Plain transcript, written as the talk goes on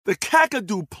The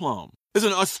Kakadu plum is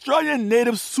an Australian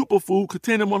native superfood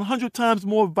containing 100 times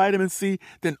more vitamin C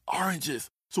than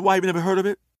oranges. So why have you never heard of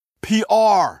it?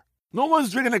 PR. No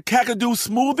one's drinking a Kakadu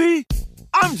smoothie?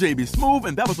 I'm JB Smoove,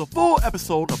 and that was a full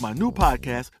episode of my new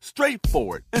podcast,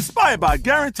 Straightforward, inspired by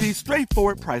guaranteed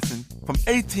straightforward pricing from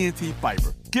AT&T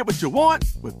Fiber. Get what you want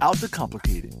without the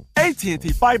complicated. AT&T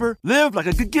Fiber, live like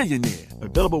a gigillionaire.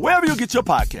 Available wherever you get your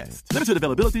podcasts. Limited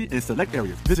availability in select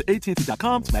areas. Visit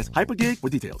AT&T.com/hypergig for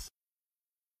details.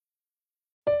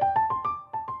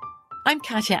 I'm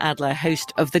Katya Adler,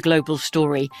 host of The Global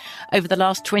Story. Over the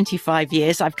last 25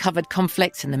 years, I've covered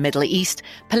conflicts in the Middle East,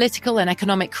 political and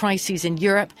economic crises in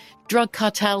Europe, drug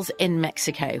cartels in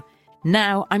Mexico.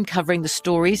 Now I'm covering the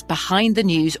stories behind the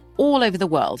news all over the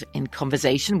world in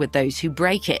conversation with those who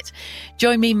break it.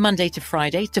 Join me Monday to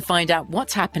Friday to find out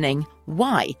what's happening,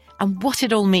 why, and what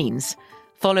it all means.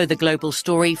 Follow The Global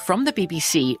Story from the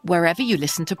BBC wherever you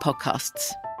listen to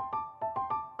podcasts.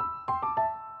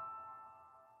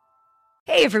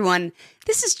 Hey everyone,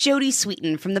 this is Jodie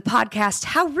Sweetin from the podcast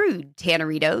How Rude,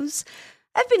 Tanneritos.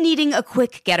 I've been needing a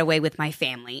quick getaway with my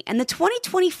family, and the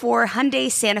 2024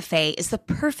 Hyundai Santa Fe is the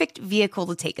perfect vehicle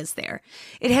to take us there.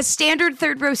 It has standard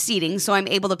third-row seating, so I'm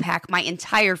able to pack my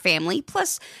entire family,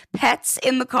 plus pets,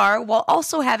 in the car, while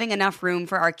also having enough room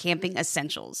for our camping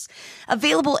essentials.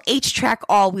 Available H-Track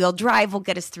all-wheel drive will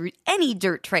get us through any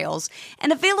dirt trails,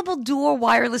 and available dual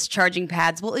wireless charging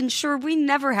pads will ensure we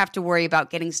never have to worry about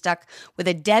getting stuck with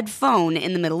a dead phone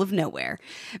in the middle of nowhere.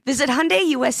 Visit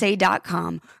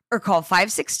HyundaiUSA.com or call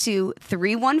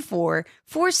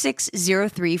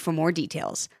 562-314-4603 for more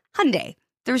details. Hyundai,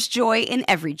 there's joy in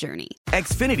every journey.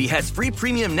 Xfinity has free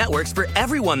premium networks for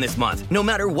everyone this month, no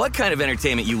matter what kind of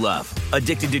entertainment you love.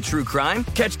 Addicted to true crime?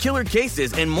 Catch killer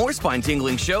cases and more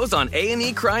spine-tingling shows on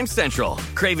A&E Crime Central.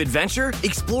 Crave adventure?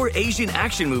 Explore Asian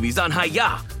action movies on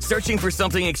Hi-YAH. Searching for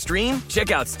something extreme?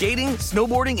 Check out skating,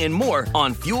 snowboarding, and more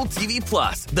on Fuel TV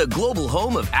Plus, the global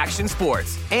home of action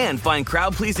sports. And find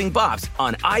crowd-pleasing bops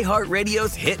on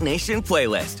iHeartRadio's Hit Nation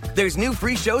playlist. There's new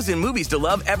free shows and movies to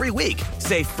love every week.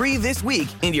 Say free this week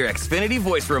in your Xfinity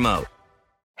voice remote.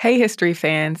 Hey, history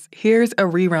fans. Here's a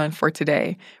rerun for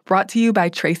today, brought to you by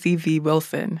Tracy V.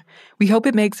 Wilson. We hope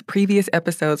it makes previous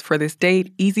episodes for this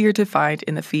date easier to find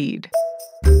in the feed.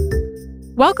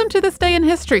 Welcome to This Day in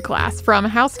History class from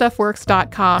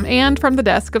HowStuffWorks.com and from the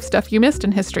desk of Stuff You Missed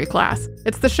in History class.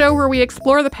 It's the show where we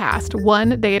explore the past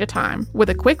one day at a time with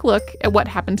a quick look at what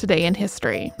happened today in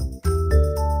history.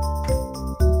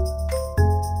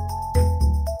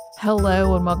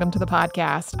 Hello and welcome to the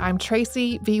podcast. I'm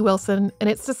Tracy V. Wilson, and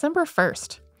it's December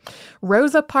 1st.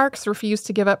 Rosa Parks refused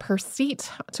to give up her seat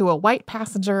to a white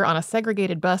passenger on a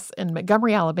segregated bus in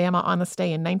Montgomery, Alabama on this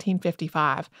day in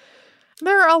 1955.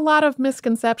 There are a lot of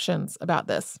misconceptions about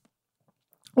this.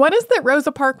 One is that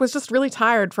Rosa Parks was just really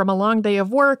tired from a long day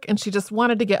of work and she just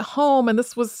wanted to get home, and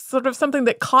this was sort of something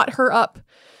that caught her up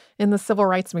in the civil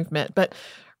rights movement. But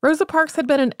Rosa Parks had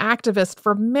been an activist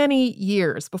for many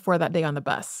years before that day on the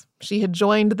bus. She had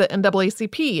joined the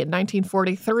NAACP in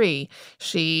 1943.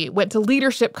 She went to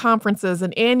leadership conferences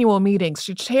and annual meetings.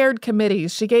 She chaired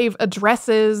committees. She gave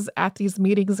addresses at these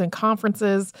meetings and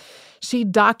conferences. She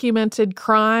documented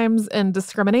crimes and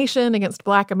discrimination against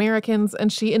Black Americans,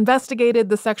 and she investigated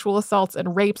the sexual assaults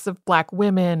and rapes of Black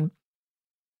women.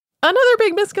 Another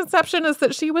big misconception is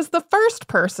that she was the first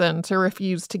person to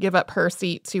refuse to give up her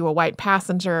seat to a white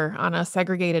passenger on a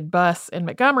segregated bus in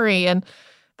Montgomery, and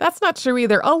that's not true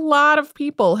either. A lot of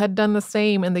people had done the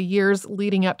same in the years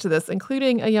leading up to this,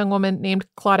 including a young woman named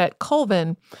Claudette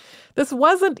Colvin. This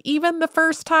wasn't even the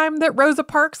first time that Rosa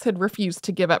Parks had refused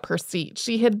to give up her seat.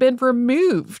 She had been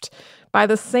removed by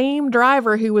the same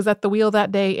driver who was at the wheel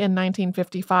that day in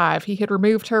 1955. He had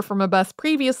removed her from a bus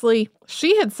previously.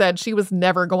 She had said she was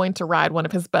never going to ride one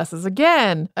of his buses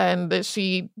again, and that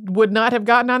she would not have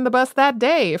gotten on the bus that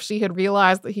day if she had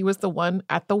realized that he was the one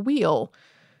at the wheel.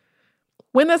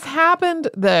 When this happened,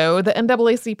 though, the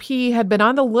NAACP had been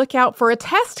on the lookout for a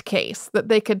test case that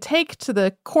they could take to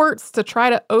the courts to try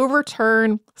to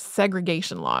overturn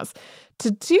segregation laws.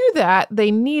 To do that,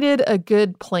 they needed a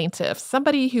good plaintiff,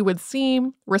 somebody who would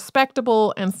seem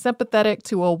respectable and sympathetic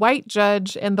to a white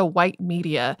judge and the white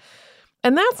media.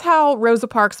 And that's how Rosa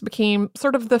Parks became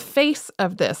sort of the face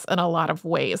of this in a lot of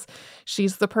ways.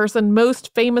 She's the person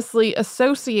most famously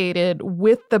associated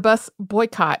with the bus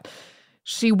boycott.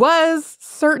 She was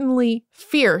certainly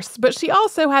fierce, but she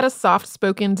also had a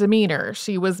soft-spoken demeanor.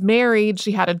 She was married,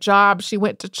 she had a job, she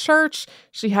went to church,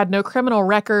 she had no criminal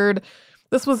record.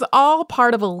 This was all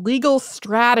part of a legal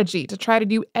strategy to try to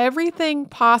do everything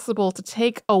possible to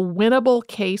take a winnable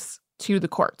case to the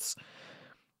courts.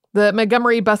 The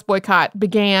Montgomery bus boycott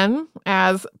began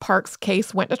as Parks'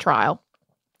 case went to trial.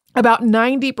 About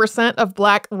 90% of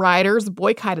Black riders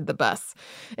boycotted the bus,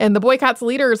 and the boycott's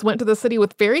leaders went to the city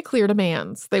with very clear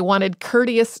demands. They wanted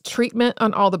courteous treatment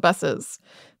on all the buses.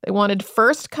 They wanted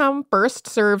first-come,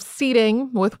 first-served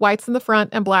seating with whites in the front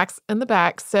and blacks in the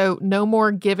back, so no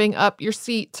more giving up your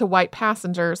seat to white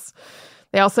passengers.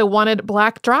 They also wanted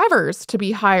Black drivers to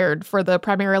be hired for the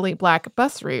primarily Black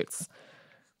bus routes.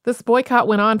 This boycott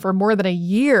went on for more than a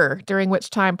year, during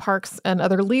which time Parks and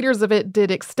other leaders of it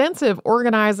did extensive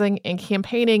organizing and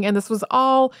campaigning, and this was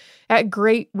all at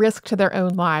great risk to their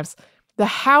own lives. The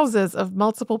houses of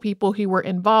multiple people who were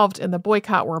involved in the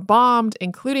boycott were bombed,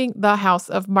 including the house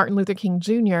of Martin Luther King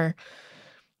Jr.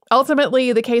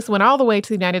 Ultimately, the case went all the way to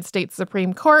the United States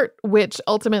Supreme Court, which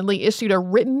ultimately issued a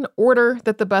written order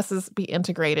that the buses be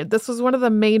integrated. This was one of the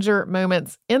major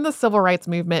moments in the civil rights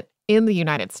movement in the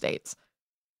United States.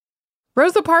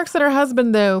 Rosa Parks and her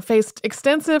husband, though, faced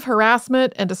extensive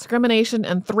harassment and discrimination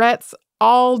and threats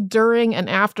all during and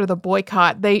after the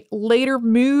boycott. They later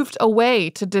moved away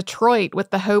to Detroit with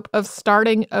the hope of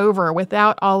starting over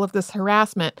without all of this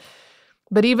harassment.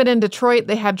 But even in Detroit,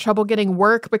 they had trouble getting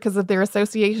work because of their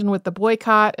association with the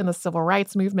boycott and the civil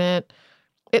rights movement.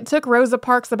 It took Rosa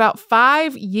Parks about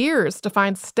 5 years to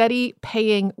find steady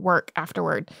paying work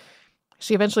afterward.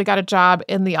 She eventually got a job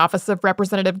in the office of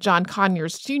Representative John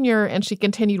Conyers Jr., and she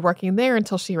continued working there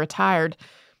until she retired.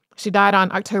 She died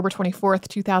on October 24th,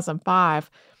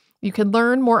 2005. You can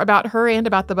learn more about her and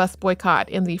about the bus boycott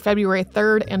in the February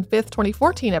 3rd and 5th,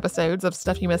 2014 episodes of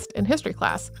Stuff You Missed in History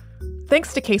Class.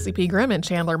 Thanks to Casey Pegram and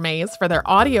Chandler Mays for their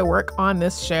audio work on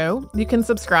this show. You can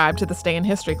subscribe to the Stay in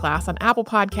History Class on Apple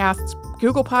Podcasts,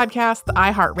 Google Podcasts, the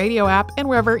iHeartRadio app, and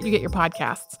wherever you get your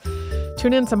podcasts.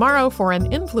 Tune in tomorrow for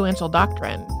An Influential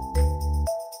Doctrine.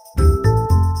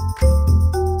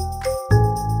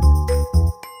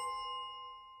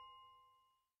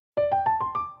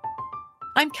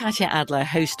 I'm Katya Adler,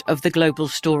 host of The Global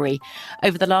Story.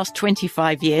 Over the last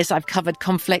 25 years, I've covered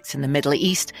conflicts in the Middle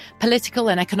East, political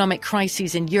and economic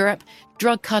crises in Europe,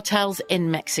 drug cartels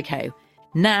in Mexico.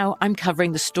 Now I'm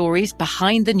covering the stories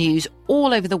behind the news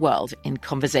all over the world in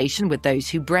conversation with those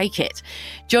who break it.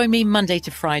 Join me Monday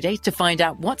to Friday to find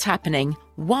out what's happening,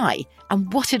 why,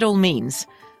 and what it all means.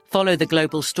 Follow The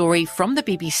Global Story from the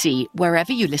BBC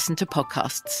wherever you listen to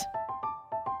podcasts.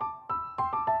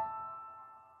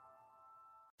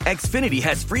 Xfinity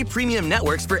has free premium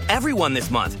networks for everyone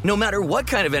this month, no matter what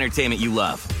kind of entertainment you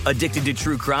love. Addicted to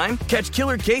true crime? Catch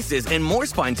killer cases and more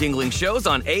spine-tingling shows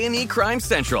on A&E Crime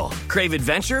Central. Crave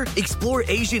adventure? Explore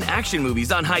Asian action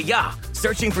movies on Hi-YAH.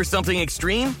 Searching for something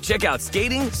extreme? Check out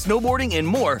skating, snowboarding, and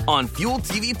more on Fuel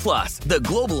TV Plus, the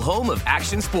global home of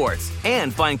action sports.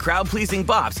 And find crowd-pleasing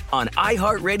bops on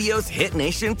iHeartRadio's Hit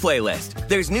Nation playlist.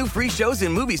 There's new free shows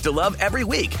and movies to love every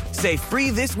week. Say free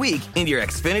this week in your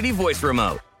Xfinity voice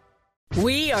remote.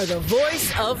 We are the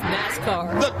voice of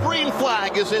NASCAR. The green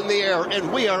flag is in the air,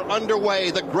 and we are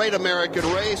underway. The Great American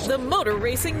Race. The Motor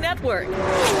Racing Network.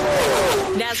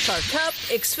 NASCAR Cup,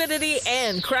 Xfinity,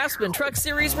 and Craftsman Truck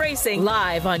Series Racing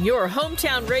live on your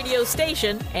hometown radio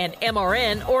station and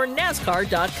MRN or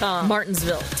NASCAR.com.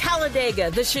 Martinsville,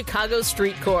 Talladega, the Chicago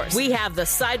Street Course. We have the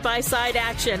side-by-side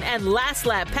action and last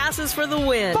lap passes for the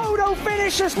win. Photo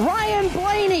finishes. Ryan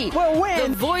Blaney will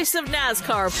win. The voice of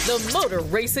NASCAR, the Motor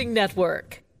Racing Network.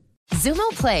 Xumo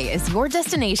Play is your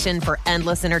destination for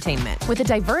endless entertainment. With a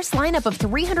diverse lineup of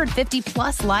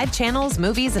 350-plus live channels,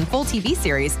 movies, and full TV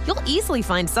series, you'll easily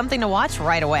find something to watch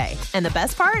right away. And the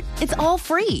best part? It's all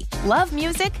free. Love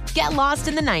music? Get lost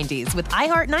in the 90s with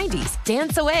iHeart 90s,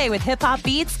 dance away with hip-hop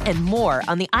beats, and more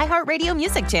on the iHeartRadio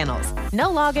music channels. No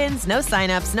logins, no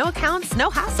signups, no accounts, no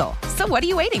hassle. So what are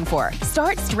you waiting for?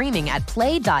 Start streaming at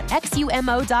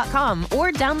play.xumo.com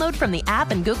or download from the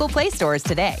app and Google Play stores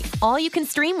today. All you can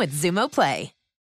stream with Xumo Play.